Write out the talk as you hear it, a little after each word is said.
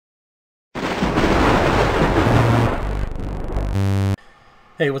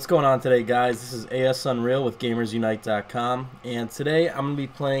Hey, what's going on today, guys? This is AS Unreal with GamersUnite.com, and today I'm going to be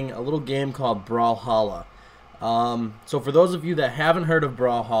playing a little game called Brawlhalla. So for those of you that haven't heard of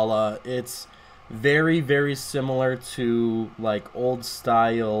Brawlhalla, it's very similar to like old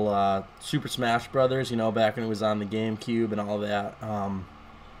style Super Smash Brothers, you know, back when it was on the GameCube and all that.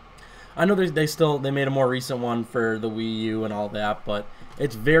 I know they made a more recent one for the Wii U and all that, but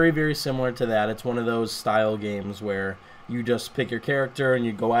it's very similar to that. It's one of those style games where you just pick your character and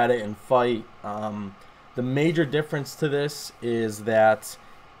you go at it and fight. The major difference to this is that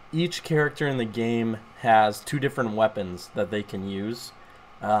each character in the game has two different weapons that they can use.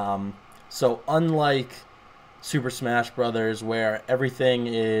 So unlike Super Smash Brothers, where everything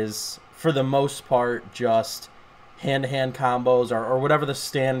is, for the most part, just hand-to-hand combos or whatever the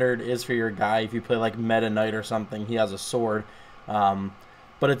standard is for your guy. If you play like Meta Knight or something, he has a sword.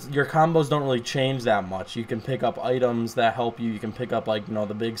 But your combos don't really change that much. You can pick up items that help you. You can pick up, like, you know,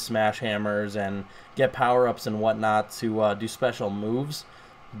 the big smash hammers and get power-ups and whatnot to do special moves.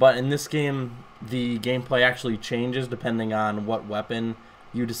 But in this game, the gameplay actually changes depending on what weapon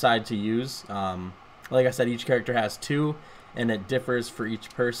you decide to use. Like I said, each character has two, and it differs for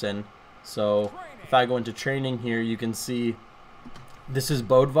each person. So if I go into training here, you can see this is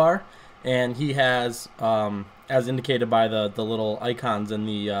Bodvar, and he has, as indicated by the little icons in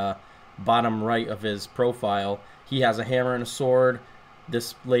the bottom right of his profile, he has a hammer and a sword.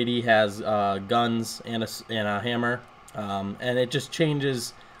 This lady has guns and a hammer, and it just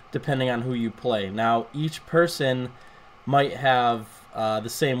changes depending on who you play. Now, each person might have the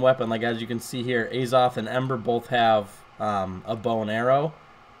same weapon. Like, as you can see here, Azoth and Ember both have a bow and arrow,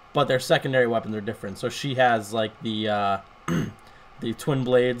 but their secondary weapons are different. So she has, like, the the twin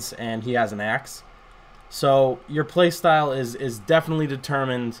blades, and he has an axe. So your play style is definitely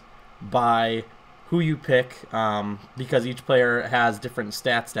determined by who you pick, because each player has different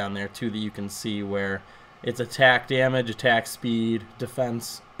stats down there too that you can see, where it's attack damage, attack speed,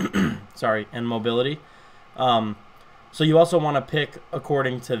 defense, sorry, and mobility. So you also want to pick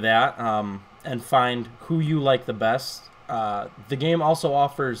according to that, and find who you like the best. The game also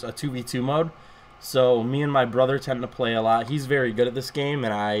offers a 2v2 mode, so me and my brother tend to play a lot. He's very good at this game,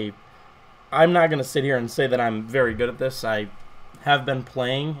 and I'm not going to sit here and say that I'm very good at this. I have been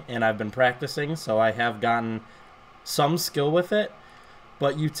playing and I've been practicing, so I have gotten some skill with it,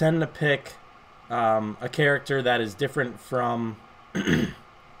 but you tend to pick a character that is different from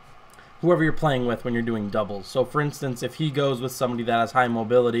whoever you're playing with when you're doing doubles. So for instance, if he goes with somebody that has high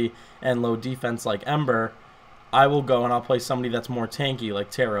mobility and low defense like Ember, I will go and I'll play somebody that's more tanky like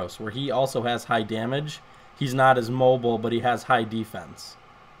Taros, where he also has high damage. He's not as mobile, but he has high defense.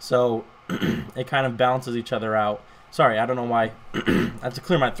 So it kind of balances each other out. Sorry, I don't know why I have to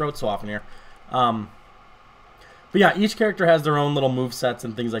clear my throat so often here. But yeah, each character has their own little move sets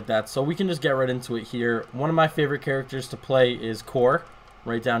and things like that, so we can just get right into it here. One of my favorite characters to play is Core,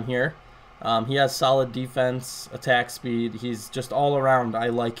 right down here. He has solid defense, attack speed. He's just all around. I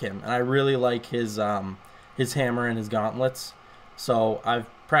like him, and I really like his hammer and his gauntlets. So I've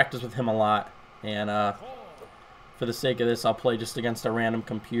practiced with him a lot, and for the sake of this, I'll play just against a random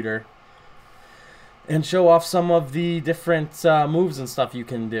computer and show off some of the different moves and stuff you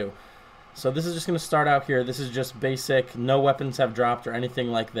can do. So this is just going to start out here. This is just basic. No weapons have dropped or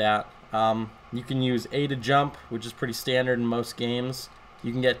anything like that. You can use A to jump, which is pretty standard in most games.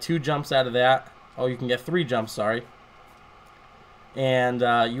 You can get 2 jumps out of that. Oh, you can get 3 jumps, sorry. And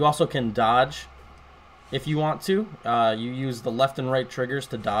you also can dodge if you want to. You use the left and right triggers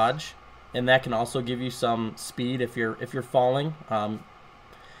to dodge, and that can also give you some speed if you're falling.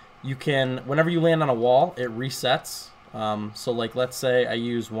 You can, whenever you land on a wall, it resets. So like, let's say I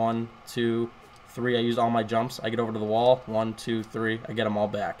use 1, 2, 3. I use all my jumps. I get over to the wall. 1, 2, 3. I get them all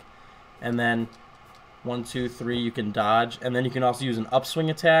back. And then 1, 2, 3. You can dodge, and then you can also use an upswing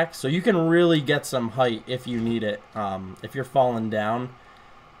attack. So you can really get some height if you need it. If you're falling down.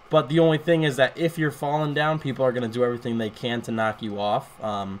 But the only thing is that if you're falling down, people are going to do everything they can to knock you off.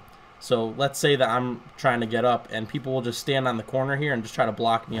 So let's say that I'm trying to get up, and people will just stand on the corner here and just try to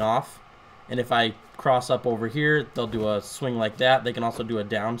block me off. And if I cross up over here, they'll do a swing like that. They can also do a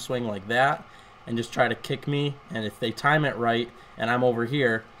down swing like that and just try to kick me. And if they time it right and I'm over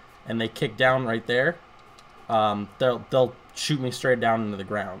here and they kick down right there, they'll shoot me straight down into the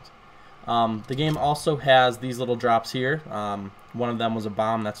ground. The game also has these little drops here. One of them was a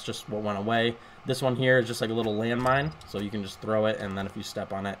bomb. That's just what went away. This one here is just like a little landmine, so you can just throw it, and then if you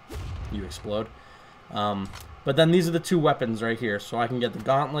step on it, you explode. But then these are the 2 weapons right here. So I can get the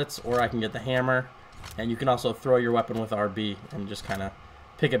gauntlets, or I can get the hammer, and you can also throw your weapon with RB and just kind of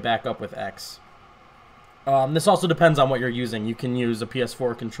pick it back up with X. This also depends on what you're using. You can use a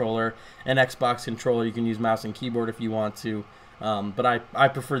PS4 controller, an Xbox controller. You can use mouse and keyboard if you want to. But I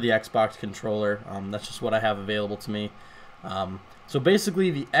prefer the Xbox controller. That's just what I have available to me. So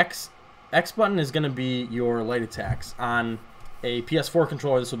basically, the X button is going to be your light attacks. On a PS4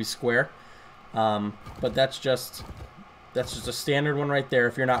 controller, this will be square. But that's just a standard one right there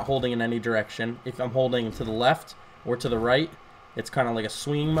if you're not holding in any direction. If I'm holding to the left or to the right, it's kind of like a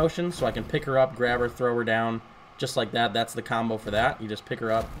swinging motion, so I can pick her up, grab her, throw her down, just like that. That's the combo for that. You just pick her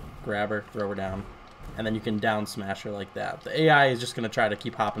up, grab her, throw her down, and then you can down smash her like that. The AI is just going to try to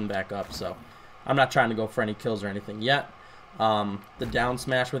keep hopping back up, so I'm not trying to go for any kills or anything yet. The down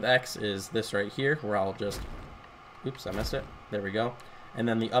smash with X is this right here, where I'll just... Oops, I missed it. There we go. And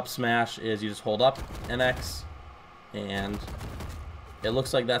then the up smash is you just hold up and X, and it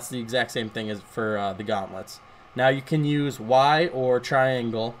looks like that's the exact same thing as for the gauntlets. Now you can use Y or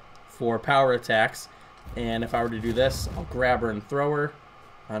triangle for power attacks, and if I were to do this, I'll grab her and throw her.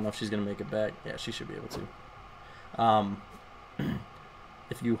 I don't know if she's going to make it back. Yeah, she should be able to.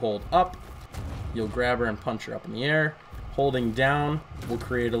 If you hold up, you'll grab her and punch her up in the air. Holding down will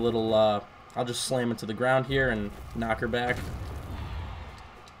create a little, I'll just slam it to the ground here and knock her back.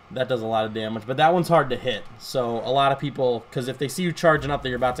 That does a lot of damage, but that one's hard to hit. So a lot of people, because if they see you charging up that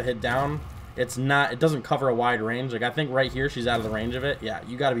you're about to hit down, it doesn't cover a wide range. Like I think right here she's out of the range of it. Yeah,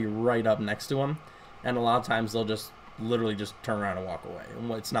 you got to be right up next to them, and a lot of times they'll just literally just turn around and walk away.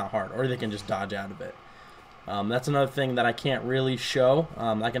 And it's not hard, or they can just dodge out of it. That's another thing that I can't really show.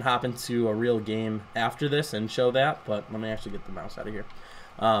 I can hop into a real game after this and show that, but let me actually get the mouse out of here.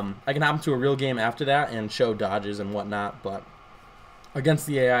 I can hop into a real game after that and show dodges and whatnot, but against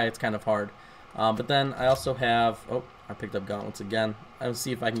the AI it's kind of hard. But then I also have, oh, I picked up gauntlets again. Let's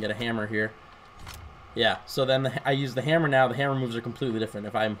see if I can get a hammer here. Yeah, so then I use the hammer now. The hammer moves are completely different.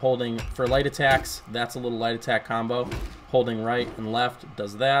 If I'm holding for light attacks, that's a little light attack combo. Holding right and left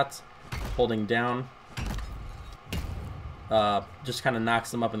does that. Holding down just kind of knocks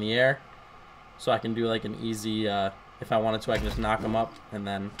them up in the air. So I can do like an easy, if I wanted to, I can just knock them up and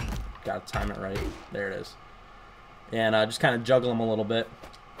then gotta time it right. There it is. And just kind of juggle them a little bit.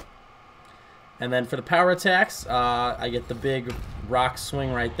 And then for the power attacks, I get the big rock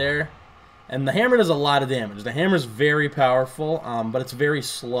swing right there. And the hammer does a lot of damage. The hammer is very powerful, but it's very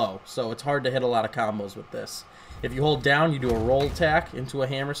slow. So it's hard to hit a lot of combos with this. If you hold down, you do a roll attack into a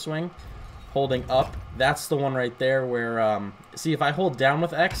hammer swing. Holding up, that's the one right there where, see, if I hold down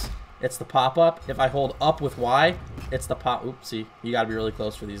with X, it's the pop-up. If I hold up with Y, it's the pop... Oops, see, you got to be really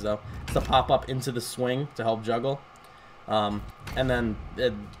close for these, though. It's the pop-up into the swing to help juggle. And then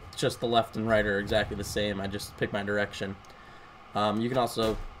just the left and right are exactly the same. I just pick my direction. You can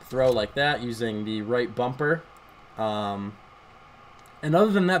also throw like that using the right bumper. And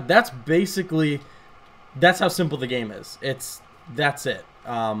other than that, that's how simple the game is. That's it.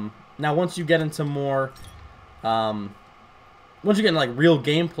 Now once you get into more, once you get into like real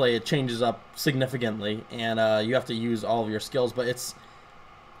gameplay, it changes up significantly, and you have to use all of your skills. But it's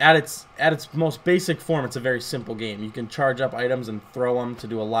at its most basic form, it's a very simple game. You can charge up items and throw them to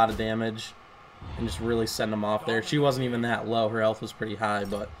do a lot of damage, and just really send them off there. She wasn't even that low; her health was pretty high.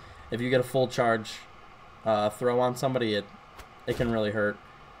 But if you get a full charge throw on somebody, it can really hurt.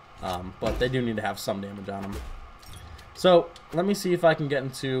 But they do need to have some damage on them. So let me see if I can get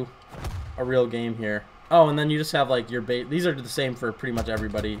into a real game here. Oh, and then you just have like your bait. These are the same for pretty much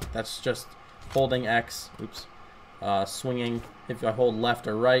everybody. That's just holding X. Oops. Swinging. If I hold left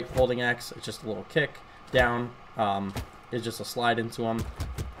or right, holding X, it's just a little kick. Down is just a slide into them.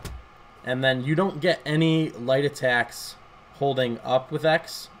 And then you don't get any light attacks holding up with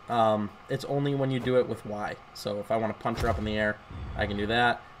X. It's only when you do it with Y. So if I want to punch her up in the air, I can do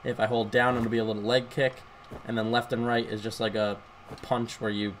that. If I hold down, it'll be a little leg kick. And then left and right is just like a punch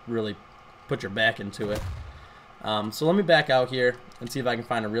where you really put your back into it. So let me back out here and see if I can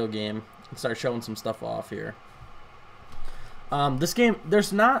find a real game and start showing some stuff off here. This game,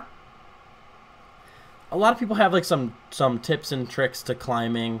 there's not... A lot of people have like some tips and tricks to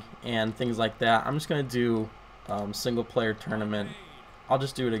climbing and things like that. I'm just going to do single player tournament. I'll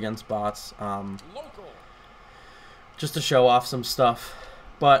just do it against bots just to show off some stuff.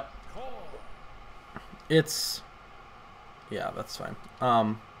 But it's... Yeah, that's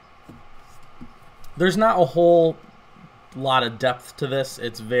fine. There's not a whole lot of depth to this.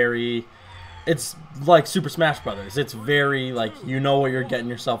 It's like Super Smash Brothers. It's very, like, you know what you're getting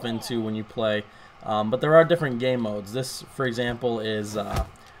yourself into when you play. But there are different game modes. This, for example, is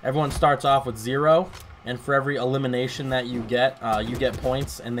everyone starts off with 0, and for every elimination that you get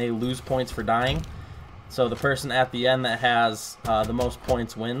points, and they lose points for dying. So the person at the end that has the most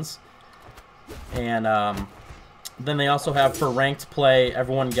points wins. And then they also have, for ranked play,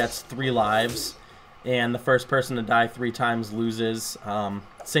 everyone gets 3 lives, and the first person to die 3 times loses.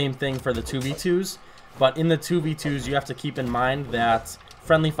 Same thing for the 2v2s, but in the 2v2s you have to keep in mind that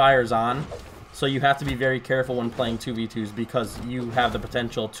friendly fire is on, so you have to be very careful when playing 2v2s because you have the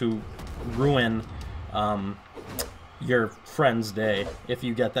potential to ruin your friend's day if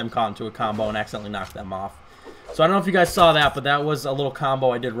you get them caught into a combo and accidentally knock them off. So I don't know if you guys saw that, but that was a little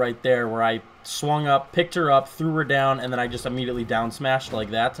combo I did right there where I swung up, picked her up, threw her down, and then I just immediately down smashed like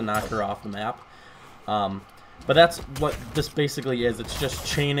that to knock her off the map. But that's what this basically is. It's just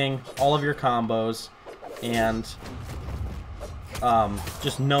chaining all of your combos and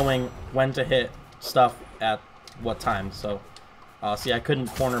just knowing when to hit stuff at what time. So, see, I couldn't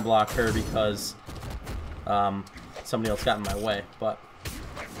corner block her because somebody else got in my way. But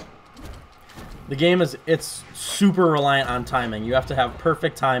the game it's super reliant on timing. You have to have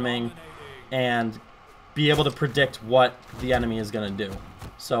perfect timing and be able to predict what the enemy is going to do.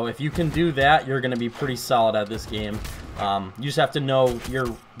 So if you can do that, you're going to be pretty solid at this game. You just have to know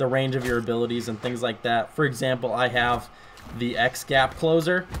the range of your abilities and things like that. For example, I have the X gap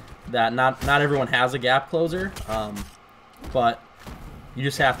closer. That not everyone has a gap closer, but you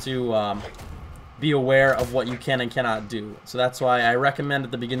just have to be aware of what you can and cannot do. So that's why I recommend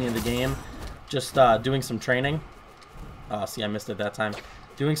at the beginning of the game just doing some training. See, I missed it that time.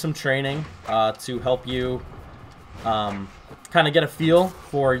 Doing some training to help you kind of get a feel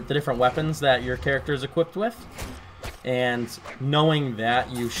for the different weapons that your character is equipped with, and knowing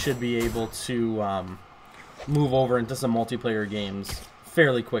that you should be able to move over into some multiplayer games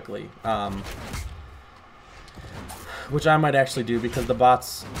fairly quickly, which I might actually do because the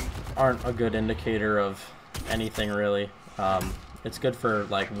bots aren't a good indicator of anything really. It's good for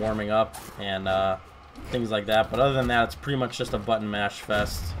like warming up and things like that, but other than that, it's pretty much just a button mash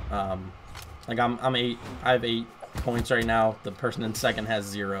fest. Like I have 8 points right now. The person in second has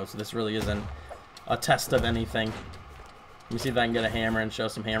 0, so this really isn't a test of anything. Let me see if I can get a hammer and show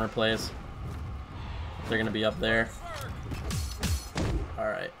some hammer plays. They're gonna be up there. All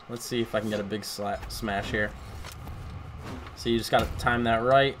right, let's see if I can get a big smash here. So you just gotta time that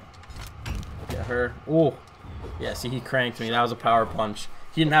right. Get her. Ooh, yeah. See, he cranked me. That was a power punch.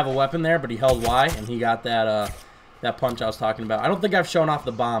 He didn't have a weapon there, but he held Y, and he got that that punch I was talking about. I don't think I've shown off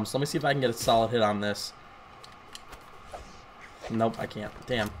the bomb, so let me see if I can get a solid hit on this. Nope, I can't.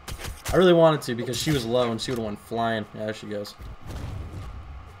 Damn. I really wanted to because she was low and she would have went flying. Yeah, there she goes.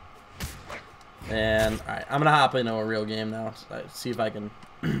 And, alright, I'm going to hop into a real game now. So see if I can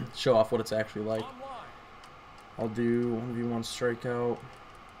show off what it's actually like. I'll do 1v1 strikeout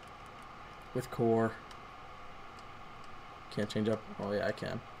with core. Can't change up. Oh, yeah, I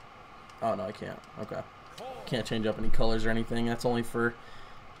can. Oh, no, I can't. Okay. Can't change up any colors or anything. That's only for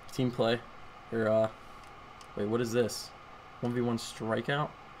team play. Or, wait, what is this? 1v1 strikeout?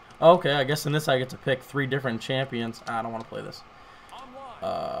 Oh, okay, I guess in this I get to pick 3 different champions. I don't want to play this.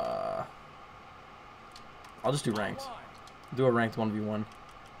 I'll just do ranked. Do a ranked 1v1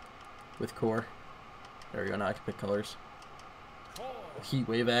 with core. There we go, now I can pick colors. Heat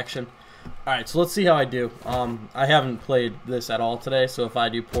wave action. Alright, so let's see how I do. I haven't played this at all today, so if I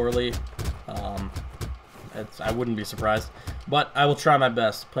do poorly, I wouldn't be surprised. But I will try my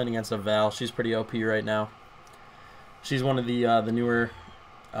best. Playing against a Val. She's pretty OP right now. She's one of the newer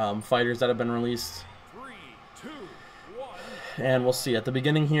fighters that have been released. 3, 2, 1. And we'll see. At the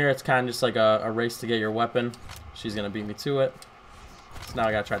beginning here, it's kind of just like a race to get your weapon. She's going to beat me to it. So now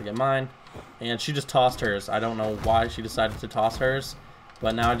I got to try to get mine. And she just tossed hers. I don't know why she decided to toss hers.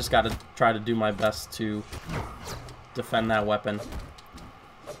 But now I just got to try to do my best to defend that weapon.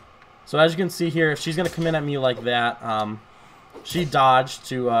 So as you can see here, if she's going to come in at me like that, she dodged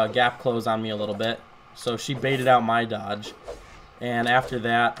to gap close on me a little bit. So she baited out my dodge. And after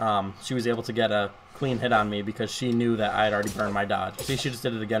that, she was able to get a clean hit on me because she knew that I had already burned my dodge. See, she just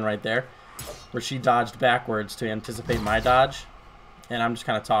did it again right there, where she dodged backwards to anticipate my dodge. And I'm just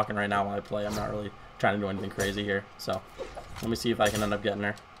kind of talking right now while I play. I'm not really trying to do anything crazy here. So let me see if I can end up getting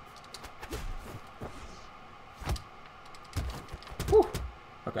her. Whew.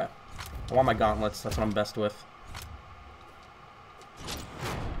 Okay. I want my gauntlets. That's what I'm best with.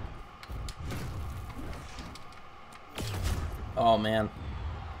 Oh, man.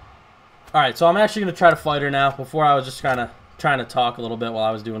 Alright, so I'm actually going to try to fight her now. Before I was just kind of trying to talk a little bit while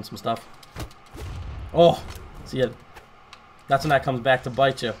I was doing some stuff. Oh, see, that's when that comes back to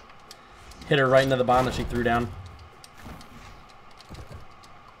bite you. Hit her right into the bomb that she threw down.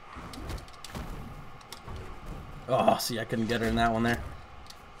 Oh, see, I couldn't get her in that one there.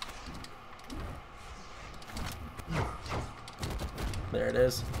 There it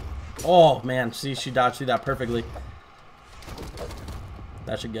is. Oh, man. See, she dodged through that perfectly.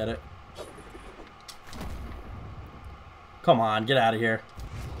 That should get it. Come on, get out of here.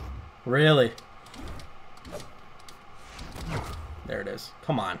 Really? There it is.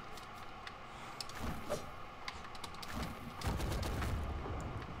 Come on.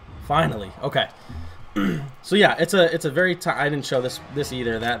 Finally. Okay. So yeah, it's a very I didn't show this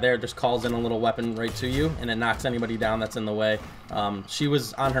either. That there just calls in a little weapon right to you, and it knocks anybody down that's in the way. She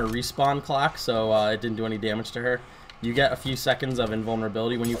was on her respawn clock, so it didn't do any damage to her. You get a few seconds of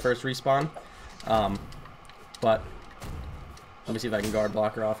invulnerability when you first respawn, but let me see if I can guard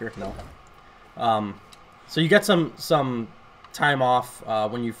block her off here. No. So you get some time off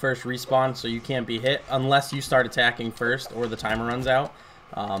when you first respawn, so you can't be hit unless you start attacking first or the timer runs out.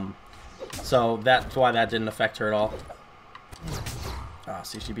 So that's why that didn't affect her at all. Ah,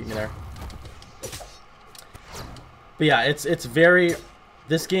 see, she beat me there. But yeah, it's very...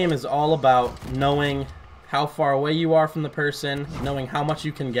 This game is all about knowing how far away you are from the person, knowing how much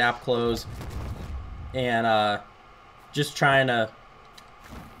you can gap close, and just trying to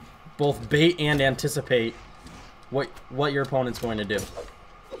both bait and anticipate what your opponent's going to do.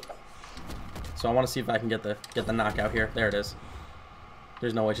 So I want to see if I can get the knockout here. There it is.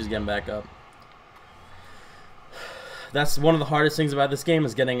 There's no way she's getting back up. That's one of the hardest things about this game,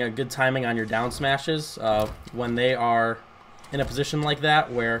 is getting a good timing on your down smashes when they are in a position like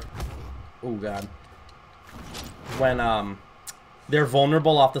that where, oh god, when they're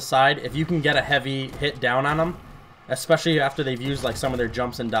vulnerable off the side. If you can get a heavy hit down on them, especially after they've used like some of their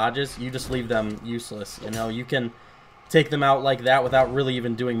jumps and dodges, you just leave them useless. You know, you can take them out like that without really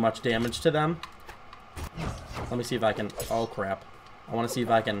even doing much damage to them. Let me see if I can... Oh crap. I want to see if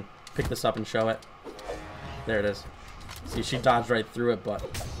I can pick this up and show it. There it is. See, she dodged right through it, but...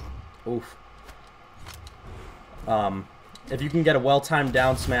 Oof. If you can get a well-timed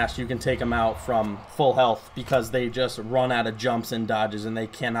down smash, you can take them out from full health because they just run out of jumps and dodges and they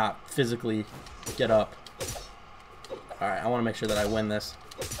cannot physically get up. Alright, I want to make sure that I win this.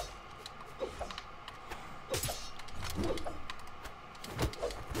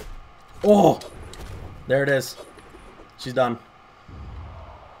 Oh! There it is. She's done.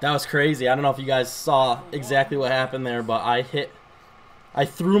 That was crazy. I don't know if you guys saw exactly what happened there, but I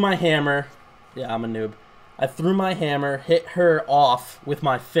threw my hammer. Yeah, I'm a noob. I threw my hammer, hit her off with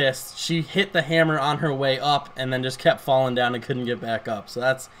my fist. She hit the hammer on her way up and then just kept falling down and couldn't get back up. So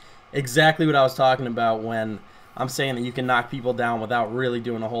that's exactly what I was talking about when I'm saying that you can knock people down without really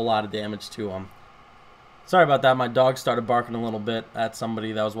doing a whole lot of damage to them. Sorry about that. My dog started barking a little bit at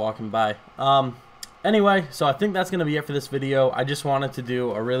somebody that was walking by. Anyway, so I think that's going to be it for this video. I just wanted to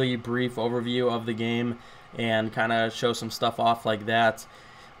do a really brief overview of the game and kind of show some stuff off like that.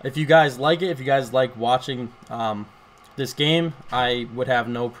 If you guys like it, if you guys like watching this game, I would have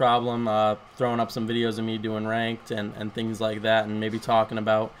no problem throwing up some videos of me doing ranked and things like that, and maybe talking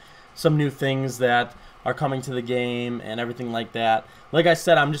about some new things that are coming to the game and everything like that. Like I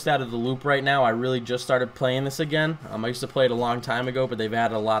said, I'm just out of the loop right now. I really just started playing this again. I used to play it a long time ago, but they've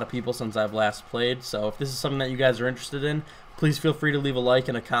added a lot of people since I've last played. So if this is something that you guys are interested in, please feel free to leave a like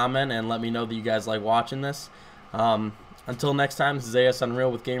and a comment and let me know that you guys like watching this. Until next time, this is AS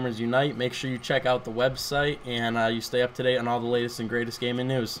Unreal with Gamers Unite. Make sure you check out the website and you stay up to date on all the latest and greatest gaming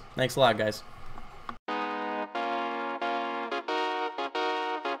news. Thanks a lot, guys.